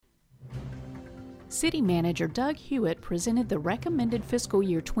City Manager Doug Hewitt presented the recommended fiscal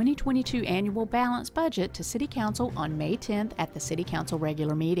year 2022 annual balanced budget to City Council on May 10th at the City Council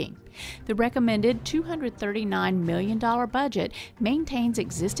regular meeting. The recommended $239 million budget maintains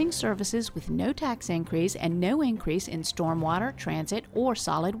existing services with no tax increase and no increase in stormwater, transit, or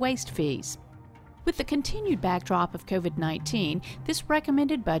solid waste fees. With the continued backdrop of COVID-19, this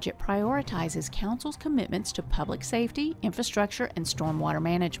recommended budget prioritizes Council's commitments to public safety, infrastructure, and stormwater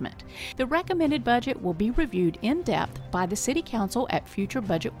management. The recommended budget will be reviewed in depth by the City Council at future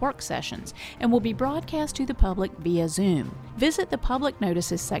budget work sessions and will be broadcast to the public via Zoom. Visit the Public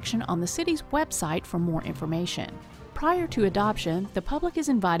Notices section on the City's website for more information. Prior to adoption, the public is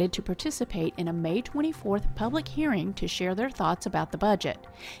invited to participate in a May 24th public hearing to share their thoughts about the budget.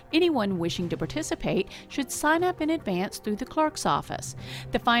 Anyone wishing to participate should sign up in advance through the clerk's office.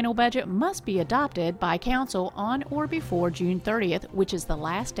 The final budget must be adopted by Council on or before June 30th, which is the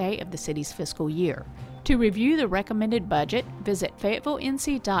last day of the city's fiscal year. To review the recommended budget, visit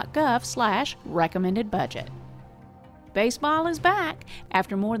FayettevilleNC.gov/recommended budget. Baseball is back!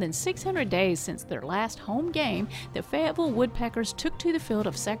 After more than 600 days since their last home game, the Fayetteville Woodpeckers took to the field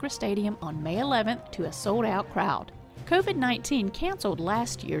of Segra Stadium on May 11th to a sold-out crowd. COVID-19 canceled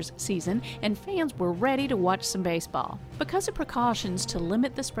last year's season, and fans were ready to watch some baseball. Because of precautions to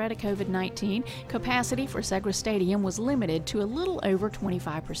limit the spread of COVID-19, capacity for Segra Stadium was limited to a little over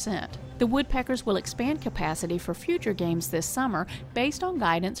 25%. The Woodpeckers will expand capacity for future games this summer based on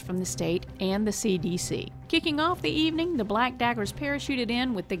guidance from the state and the CDC. Kicking off the evening, the Black Daggers parachuted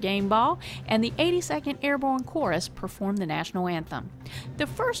in with the game ball, and the 82nd Airborne Chorus performed the national anthem. The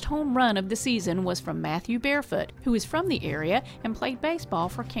first home run of the season was from Matthew Barefoot, who is from the area and played baseball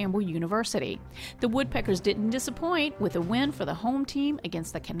for Campbell University. The Woodpeckers didn't disappoint with a win for the home team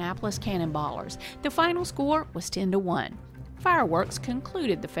against the Kannapolis Cannonballers. The final score was 10-1. Fireworks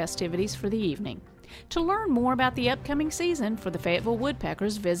concluded the festivities for the evening. To learn more about the upcoming season for the Fayetteville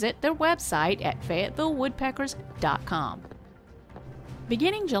Woodpeckers, visit their website at fayettevillewoodpeckers.com.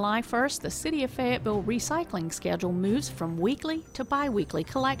 Beginning July 1st, the City of Fayetteville recycling schedule moves from weekly to bi-weekly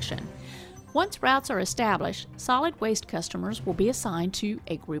collection. Once routes are established, solid waste customers will be assigned to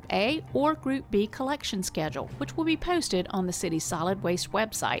a Group A or Group B collection schedule, which will be posted on the city's solid waste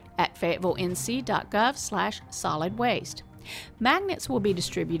website at fayetteville.nc.gov/solid waste. Magnets will be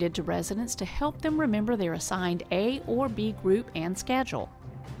distributed to residents to help them remember their assigned A or B group and schedule.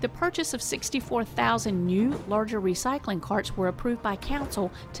 The purchase of 64,000 new, larger recycling carts were approved by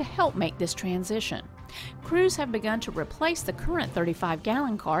Council to help make this transition. Crews have begun to replace the current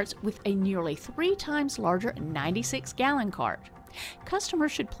 35-gallon carts with a nearly 3 times larger 96-gallon cart.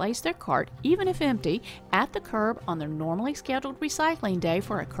 Customers should place their cart, even if empty, at the curb on their normally scheduled recycling day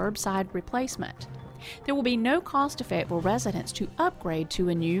for a curbside replacement. There will be no cost to Fayetteville residents to upgrade to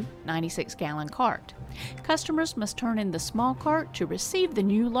a new 96-gallon cart. Customers must turn in the small cart to receive the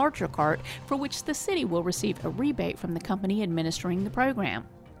new larger cart, for which the city will receive a rebate from the company administering the program.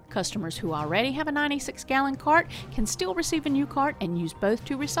 Customers who already have a 96-gallon cart can still receive a new cart and use both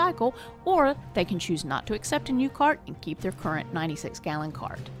to recycle, or they can choose not to accept a new cart and keep their current 96-gallon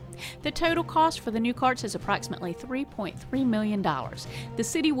cart. The total cost for the new carts is approximately $3.3 million. The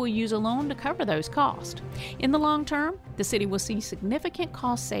city will use a loan to cover those costs. In the long term, the city will see significant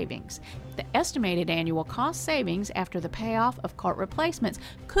cost savings. The estimated annual cost savings after the payoff of cart replacements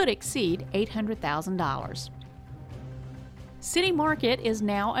could exceed $800,000. City Market is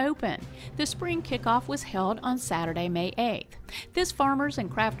now open. The spring kickoff was held on Saturday, May 8th. This farmers and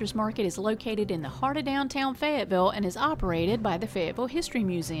crafters market is located in the heart of downtown Fayetteville and is operated by the Fayetteville History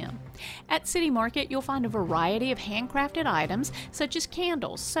Museum. At City Market, you'll find a variety of handcrafted items such as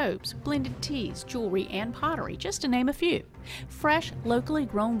candles, soaps, blended teas, jewelry, and pottery, just to name a few. Fresh, locally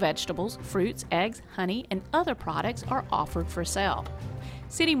grown vegetables, fruits, eggs, honey, and other products are offered for sale.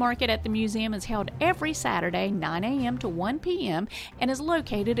 City Market at the museum is held every Saturday, 9 a.m. to 1 p.m. and is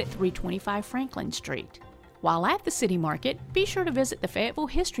located at 325 Franklin Street. While at the City Market, be sure to visit the Fayetteville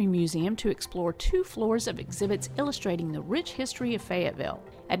History Museum to explore 2 floors of exhibits illustrating the rich history of Fayetteville.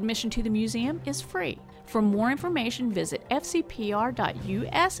 Admission to the museum is free. For more information, visit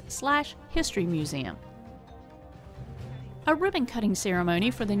fcpr.us/historymuseum. A ribbon-cutting ceremony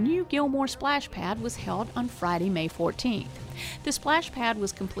for the new Gilmore Splash Pad was held on Friday, May 14th. The splash pad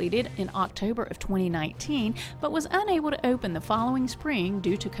was completed in October of 2019, but was unable to open the following spring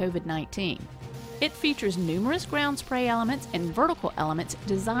due to COVID-19. It features numerous ground spray elements and vertical elements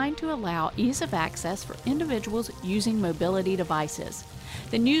designed to allow ease of access for individuals using mobility devices.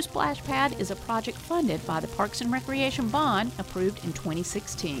 The new splash pad is a project funded by the Parks and Recreation Bond approved in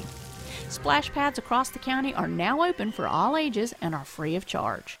 2016. Splash pads across the county are now open for all ages and are free of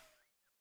charge.